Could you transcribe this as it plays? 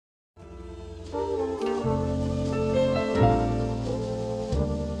Hi,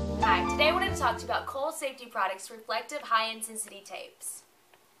 today I wanted to talk to you about Kohl Safety Products reflective high-intensity tapes.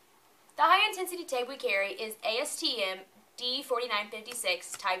 The high-intensity tape we carry is ASTM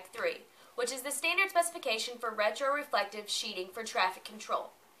D4956 Type 3, which is the standard specification for retroreflective sheeting for traffic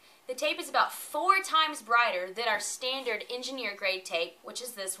control. The tape is about 4 times brighter than our standard engineer-grade tape, which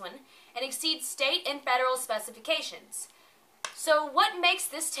is this one, and exceeds state and federal specifications. So what makes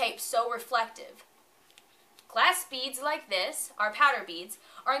this tape so reflective? Glass beads like this, our powder beads,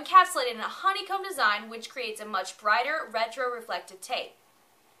 are encapsulated in a honeycomb design which creates a much brighter retroreflective tape.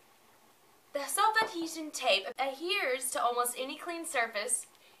 The self-adhesion tape adheres to almost any clean surface.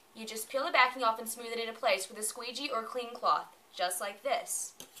 You just peel the backing off and smooth it into place with a squeegee or clean cloth, just like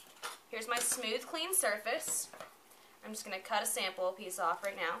this. Here's my smooth, clean surface. I'm just going to cut a sample piece off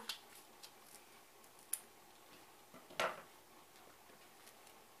right now.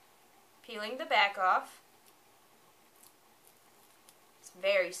 Peeling the back off. It's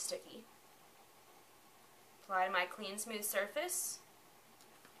very sticky. Apply to my clean, smooth surface.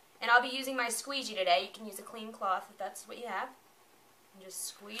 And I'll be using my squeegee today. You can use a clean cloth if that's what you have. And just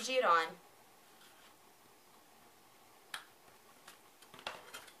squeegee it on.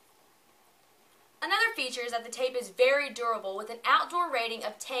 Another feature is that the tape is very durable with an outdoor rating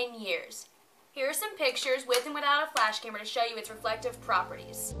of 10 years. Here are some pictures with and without a flash camera to show you its reflective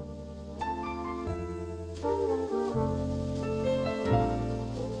properties.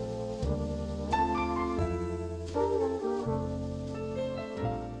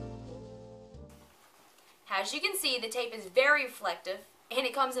 As you can see, the tape is very reflective, and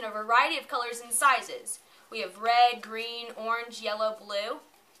it comes in a variety of colors and sizes. We have red, green, orange, yellow, blue.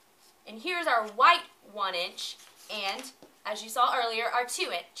 And here's our white 1-inch, and, as you saw earlier, our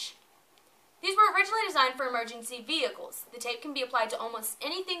 2-inch. These were originally designed for emergency vehicles. The tape can be applied to almost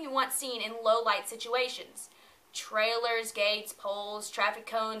anything you want seen in low-light situations. Trailers, gates, poles, traffic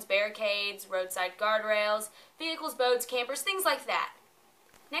cones, barricades, roadside guardrails, vehicles, boats, campers, things like that.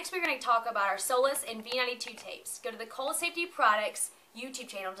 Next, we're going to talk about our Solus and V92 tapes. Go to the Kohl Safety Products YouTube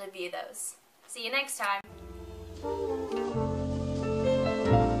channel to view those. See you next time.